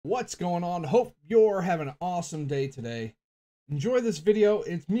What's going on? Hope you're having an awesome day today. Enjoy this video.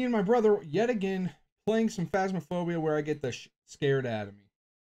 It's me and my brother yet again playing some Phasmophobia where I get the scared out of me.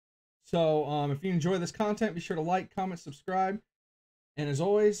 So if you enjoy this content, be sure to like, comment, subscribe, and as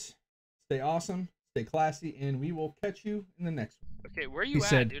always, stay awesome, stay classy, and we will catch you in the next one. Okay, where are you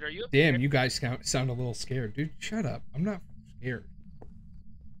at, dude? Are you up damn, here? you guys sound a little scared, dude. Shut up. I'm not scared.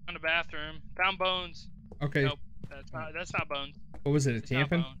 On the bathroom. Found bones. Okay. Nope, that's not bones. What was it? A It's not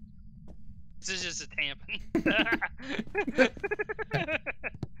tampon? bone. This is just a tampon.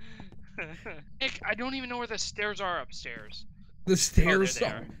 Nick, I don't even know where the stairs are upstairs. The stairs there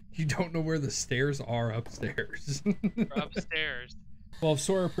they are. You don't know where the stairs are upstairs. They're upstairs. Well, if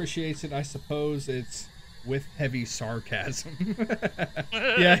Sora appreciates it, I suppose it's with heavy sarcasm.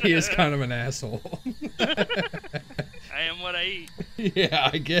 Yeah, he is kind of an asshole. I am what I eat. Yeah,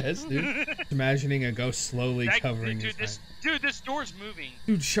 I guess, dude. Imagining a ghost slowly covering his eyes. Dude, this door's moving.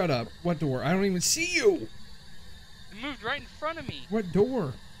 Dude, shut up. What door? I don't even see you. It moved right in front of me. What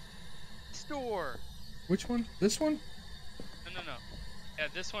door? This door. Which one? This one? No. Yeah,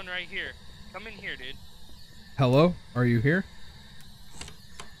 this one right here. Come in here, dude. Hello? Are you here?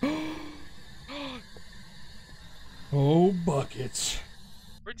 Oh, buckets.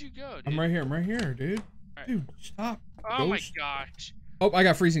 Where'd you go, dude? I'm right here. I'm right here, dude. Right. Dude, stop. Oh my Ghost. gosh. Oh, I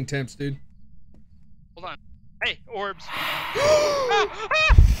got freezing temps, dude. Hold on. Hey, orbs.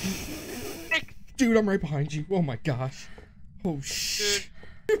 Nick. Dude, I'm right behind you. Oh my gosh. Oh shit.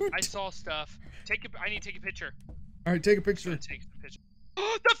 Dude, I saw stuff. I need to take a picture. All right, take a picture. Take some picture.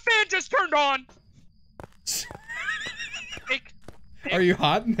 The fan just turned on. Nick. Are you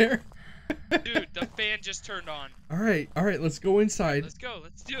hot in there? Dude, the fan just turned on. All right, let's go inside. Let's go.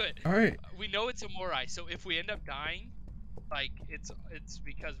 Let's do it. All right. We know it's a Morai, so if we end up dying, like it's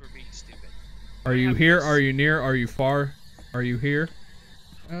because we're being stupid. Are you here? Are you near? Are you far? Are you here?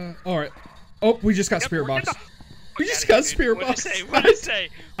 All right. Oh, we just got spirit box. We just got spirit box. What'd it say?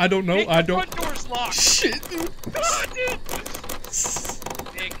 I don't know. Nick, I the don't. front door's locked. Shit, dude. Oh, dude.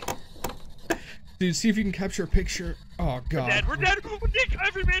 Nick. Dude, see if you can capture a picture. Oh god. We're dead. Nick,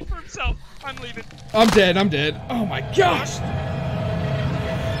 every man for himself. I'm leaving. I'm dead. I'm dead. Oh my gosh. Get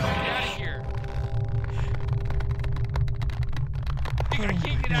out of here. Nick, I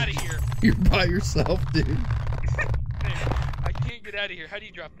can't get out of here. You're by yourself, dude. Nick, I can't get out of here. How do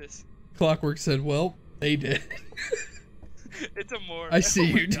you drop this? Clockwork said, well, they did. It's a more. I see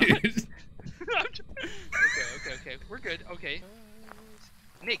you, God. dude. Okay. We're good. Okay.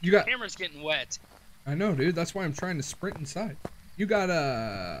 Nick, You your got- camera's getting wet. I know, dude. That's why I'm trying to sprint inside. You got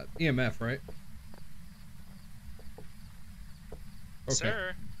EMF, right? Okay.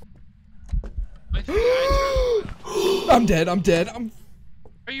 Sir. My three eyes are- I'm dead.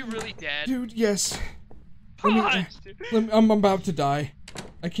 Are you really dead? Dude, yes. Gosh, dude. I'm about to die.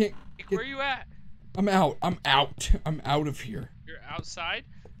 I can't. Nick, where are you at? I'm out. I'm out of here. You're outside?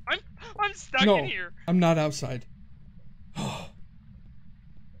 I'm stuck No, in here. I'm not outside.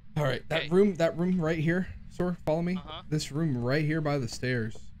 All right, that room right here. Sora, follow me. This room right here by the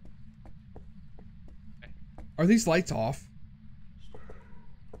stairs. Okay. Are these lights off?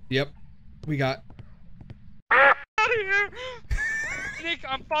 Yep. We got. Out of here! Nick,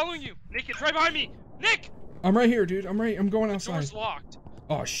 I'm following you. Nick, it's right behind me. Nick! I'm right here, dude. I'm going The outside. door's locked.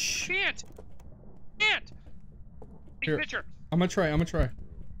 Oh shit. Can't. Take Here. a picture. I'm gonna try.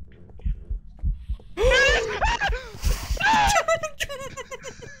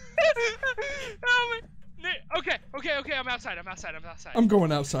 Oh, Nick, okay. I'm outside. I'm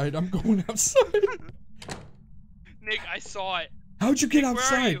going outside. Nick, I saw it. How'd you get Nick, where are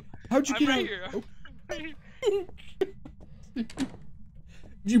outside? you? How'd you I'm get right out? here.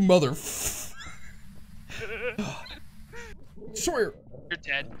 You mother. Sawyer. You're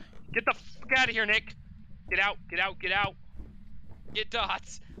dead. Get the fuck out of here, Nick. Get out. Get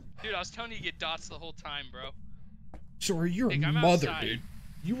dots. Dude, I was telling you to get dots the whole time, bro. Sawyer, you're Nick, a I'm mother, outside. dude.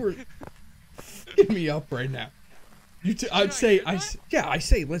 You were fucking me up right now. I'd say,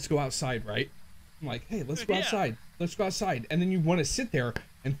 let's go outside, right? I'm like, hey, let's go outside. Let's go outside. And then you want to sit there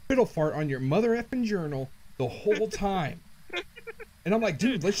and fiddle fart on your mother effing journal the whole time. And I'm like,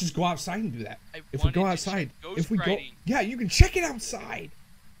 dude, let's just go outside and do that. If we go outside, yeah, you can check it outside.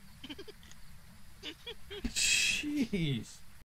 Jeez.